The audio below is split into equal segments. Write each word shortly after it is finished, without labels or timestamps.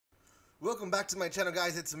Welcome back to my channel,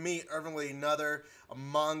 guys. It's me, Irvin, with another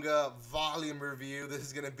manga volume review. This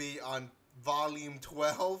is going to be on volume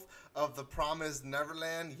 12 of The Promised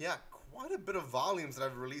Neverland. Yeah, quite a bit of volumes that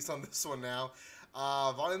I've released on this one now.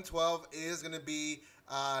 Volume 12 is going to be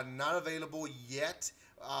not available yet.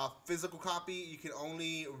 Physical copy, you can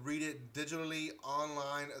only read it digitally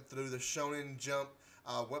online through the Shonen Jump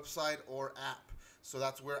website or app. So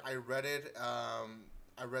that's where I read it.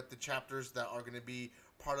 I read the chapters that are going to be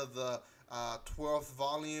part of the 12th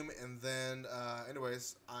volume, and then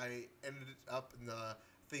anyways, I ended up in the, I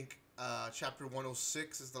think chapter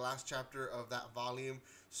 106 is the last chapter of that volume.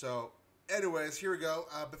 So anyways, here we go.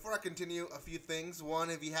 Before I continue, a few things.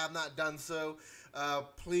 One, if you have not done so,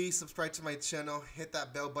 please subscribe to my channel, hit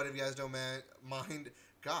that bell button if you guys don't mind.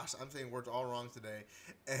 Gosh, I'm saying words all wrong today.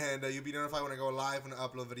 And you'll be notified when I go live and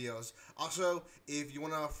upload videos. Also, if you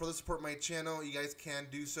want to further support my channel, you guys can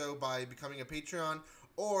do so by becoming a Patreon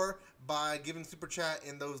or by giving super chat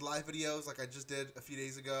in those live videos like I just did a few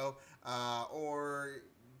days ago, or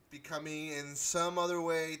becoming in some other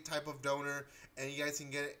way type of donor, and you guys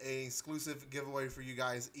can get an exclusive giveaway for you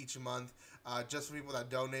guys each month. Just for people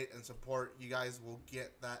that donate and support, you guys will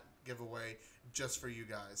get that giveaway just for you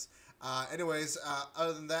guys. Anyways,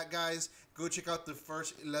 other than that, guys, go check out the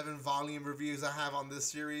first 11 volume reviews I have on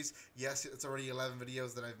this series. Yes, it's already 11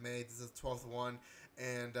 videos that I've made. This is the 12th one.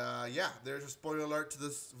 And yeah, there's a spoiler alert to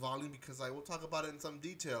this volume because I will talk about it in some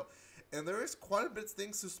detail. And there is quite a bit of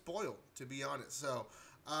things to spoil, to be honest. So,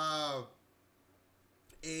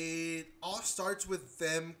 it all starts with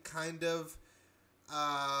them kind of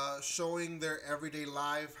showing their everyday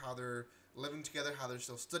life, how they're living together, how they're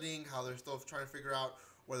still studying, how they're still trying to figure out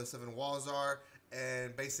where the seven walls are,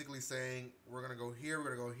 and basically saying, we're going to go here,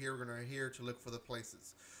 we're going to go here, we're going to go here to look for the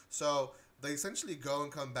places. So they essentially go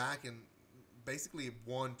and come back in basically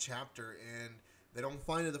one chapter, and they don't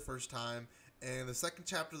find it the first time. And the second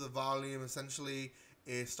chapter of the volume, essentially,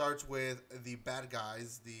 it starts with the bad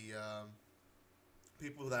guys, the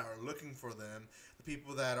people that are looking for them, the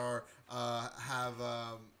people that are have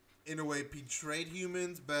in a way betrayed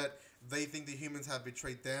humans, but they think the humans have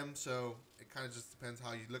betrayed them. So it kind of just depends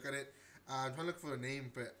how you look at it. I'm trying to look for a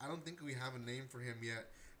name, but I don't think we have a name for him yet.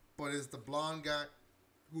 But it's the blonde guy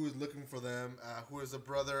who is looking for them, who is the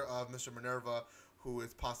brother of Mr. Minerva, who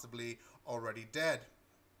is possibly already dead.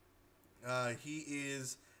 He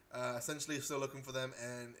is essentially still looking for them,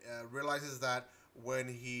 and realizes that when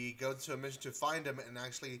he goes to a mission to find them and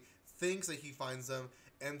actually thinks that he finds them,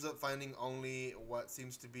 ends up finding only what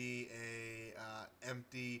seems to be a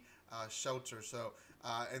empty shelter. So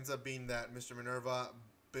ends up being that Mr. Minerva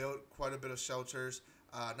built quite a bit of shelters.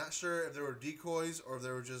 Not sure if there were decoys or if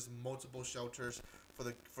there were just multiple shelters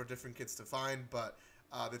for different kids to find, but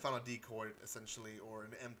they found a decoy essentially, or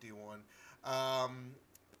an empty one.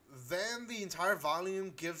 Then the entire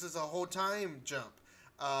volume gives us a whole time jump.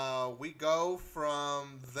 We go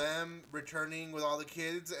from them returning with all the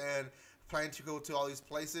kids and planning to go to all these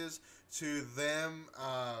places to them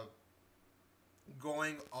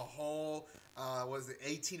going a whole, was it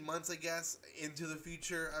 18 months, I guess, into the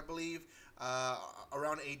future, I believe.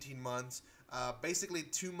 Around 18 months. Basically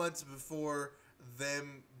 2 months before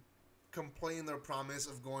them completing their promise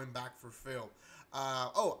of going back for Phil.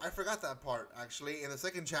 Oh, I forgot that part, actually. In the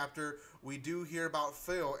second chapter, we do hear about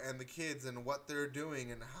Phil and the kids and what they're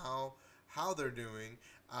doing and how they're doing.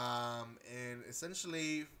 And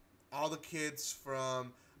essentially, all the kids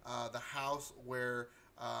from the house where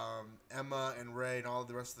Emma and Ray and all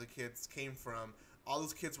the rest of the kids came from, all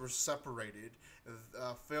those kids were separated.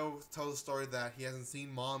 Phil tells a story that he hasn't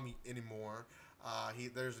seen mom anymore.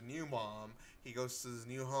 There's a new mom. He goes to his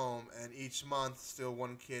new home, and each month, still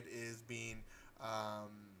one kid is being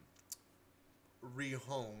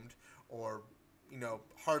rehomed, or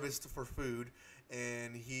harvested for food,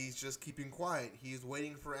 and he's just keeping quiet. He's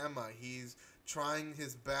waiting for Emma. He's trying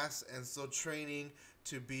his best and still training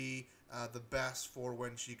to be the best for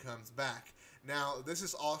when she comes back. Now, this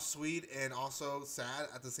is all sweet and also sad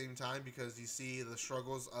at the same time because you see the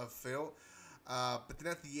struggles of Phil. But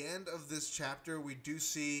then at the end of this chapter, we do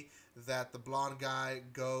see that the blonde guy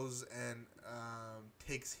goes and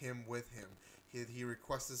takes him with him. He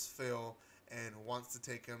requests Phil and wants to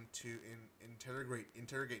take him to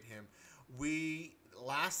interrogate him. We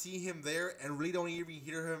last see him there and really don't even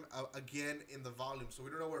hear him again in the volume. So we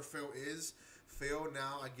don't know where Phil is. Phil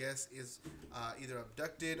now, I guess, is either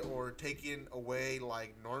abducted or taken away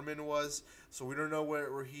like Norman was. So we don't know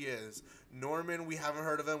where he is. Norman, we haven't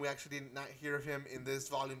heard of him. We actually did not hear of him in this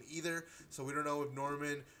volume either. So we don't know if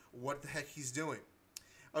Norman, what the heck he's doing.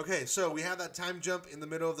 Okay, so we have that time jump in the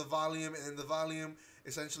middle of the volume, and in the volume,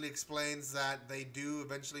 essentially explains that they do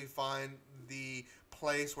eventually find the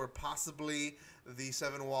place where possibly the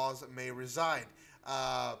Seven Walls may reside.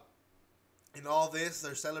 In all this,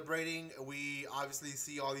 they're celebrating. We obviously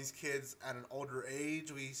see all these kids at an older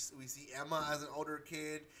age. We see Emma as an older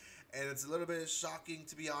kid, and it's a little bit shocking,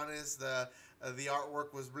 to be honest. The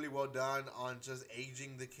artwork was really well done on just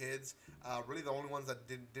aging the kids. Really, the only ones that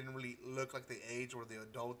didn't really look like they aged were the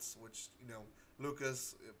adults, which,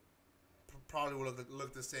 Lucas probably would have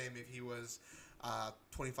looked the same if he was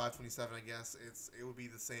 25, 27. I guess it would be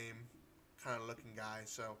the same kind of looking guy.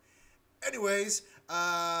 So, anyways,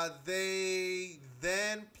 they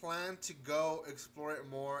then plan to go explore it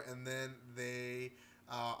more, and then they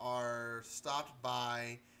are stopped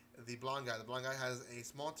by the blonde guy. The blonde guy has a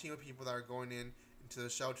small team of people that are going into the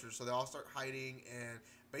shelter, so they all start hiding, and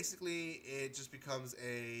basically it just becomes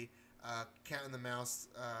a cat and the mouse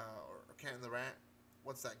or cat and the rat.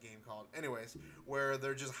 What's that game called? Anyways, where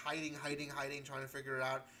they're just hiding, trying to figure it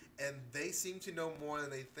out, and they seem to know more than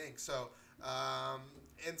they think. So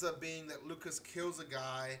ends up being that Lucas kills a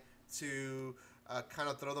guy to kind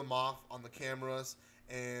of throw them off on the cameras,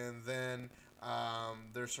 and then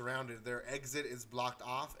they're surrounded. Their exit is blocked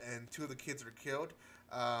off, and two of the kids are killed,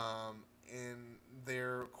 and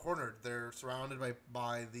they're cornered. They're surrounded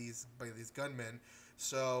by these gunmen.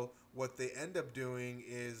 So what they end up doing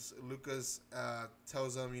is Lucas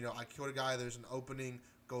tells them, I killed a guy. There's an opening.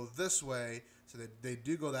 Go this way. So they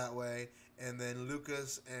do go that way, and then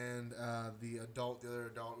Lucas and the other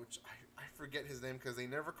adult, which I forget his name because they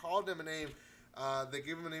never called him a name. They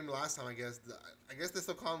gave him a name last time, I guess. I guess they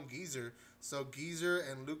still call him Geezer. So Geezer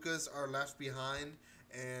and Lucas are left behind,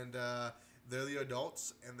 and they're the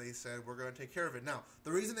adults, and they said, we're going to take care of it. Now,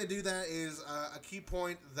 the reason they do that is a key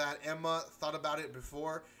point that Emma thought about it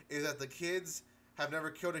before, is that the kids have never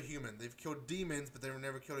killed a human. They've killed demons, but they've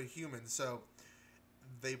never killed a human. So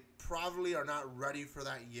they probably are not ready for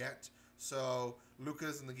that yet. So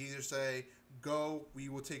Lucas and the Geezer say, go, we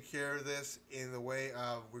will take care of this in the way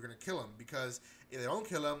of we're going to kill him. Because if they don't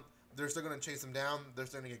kill him, they're still going to chase him down. They're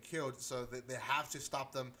still going to get killed. So they have to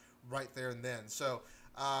stop them right there and then. So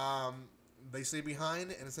they stay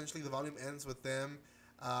behind, and essentially the volume ends with them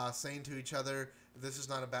saying to each other, this is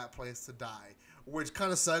not a bad place to die. Which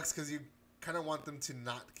kind of sucks because you kind of want them to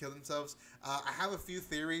not kill themselves. I have a few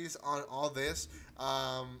theories on all this.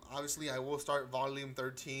 Obviously, I will start volume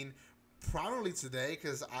 13 probably today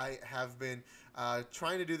because I have been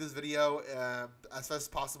trying to do this video as fast as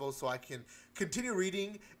possible so I can continue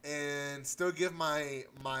reading and still give my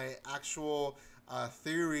actual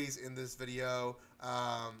theories in this video,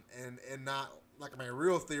 and not like my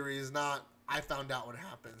real theories, not I found out what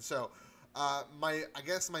happened. So I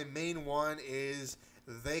guess my main one is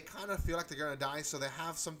they kind of feel like they're gonna die, so they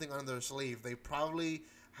have something under their sleeve. They probably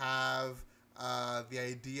have the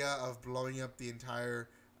idea of blowing up the entire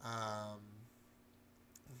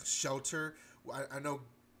shelter. I know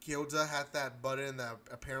Gilda had that button that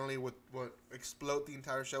apparently would explode the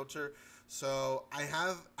entire shelter. So I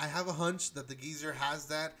have a hunch that the Geezer has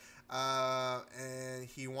that, and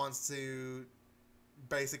he wants to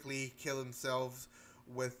basically kill himself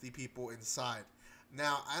with the people inside.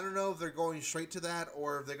 Now, I don't know if they're going straight to that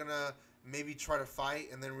or if they're going to maybe try to fight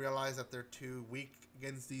and then realize that they're too weak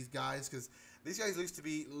against these guys, because these guys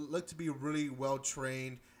look to be really well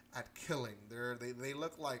trained at killing. They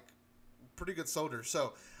look like pretty good soldiers.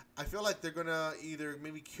 So I feel like they're going to either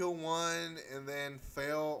maybe kill one and then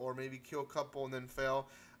fail, or maybe kill a couple and then fail,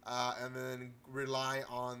 and then rely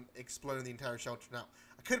on exploding the entire shelter. Now,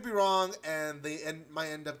 I could be wrong, and they might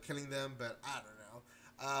end up killing them, but I don't know.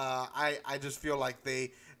 I just feel like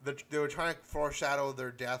they were trying to foreshadow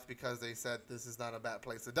their death because they said this is not a bad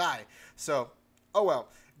place to die. So, oh well.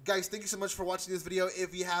 Guys, thank you so much for watching this video.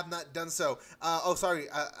 If you have not done so, a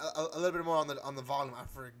little bit more on the volume. I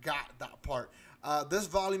forgot that part. This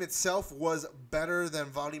volume itself was better than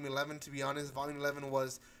volume 11, to be honest. Volume 11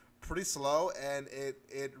 was pretty slow, and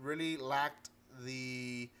it really lacked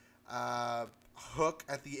the hook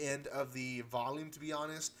at the end of the volume, to be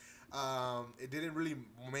honest. It didn't really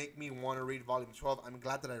make me want to read volume 12. I'm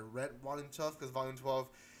glad that I read volume 12 because volume 12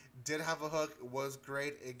 did have a hook. It was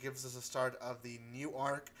great. It gives us a start of the new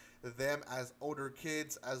arc, them as older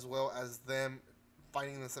kids, as well as them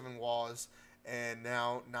fighting the Seven Walls and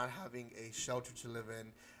now not having a shelter to live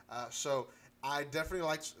in. So I definitely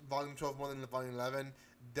liked volume 12 more than the volume 11.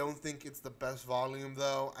 Don't think it's the best volume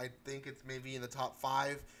though. I think it's maybe in the top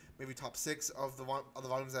 5, maybe top 6 of the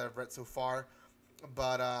volumes that I've read so far.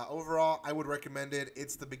 But overall, I would recommend it.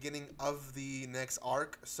 It's the beginning of the next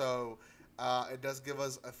arc, so it does give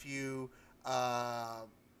us a few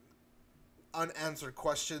unanswered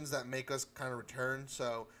questions that make us kind of return.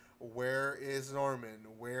 So, where is Norman?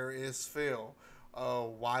 Where is Phil?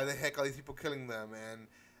 Why the heck are these people killing them? And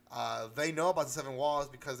they know about the Seven Walls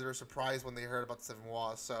because they were surprised when they heard about the Seven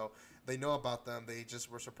Walls. So they know about them. They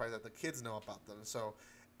just were surprised that the kids know about them. So,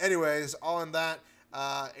 anyways, all in that.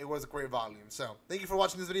 It was a great volume. So, thank you for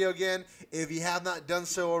watching this video again. If you have not done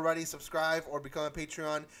so already, subscribe or become a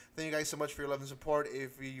Patreon. Thank you guys so much for your love and support.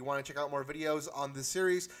 If you want to check out more videos on this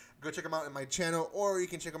series, go check them out in my channel, or you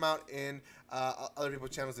can check them out in other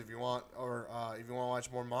people's channels if you want, or if you want to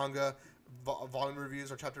watch more manga volume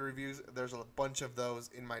reviews or chapter reviews. There's a bunch of those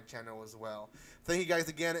in my channel as well. Thank you guys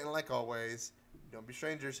again, and like always, don't be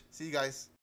strangers. See you guys.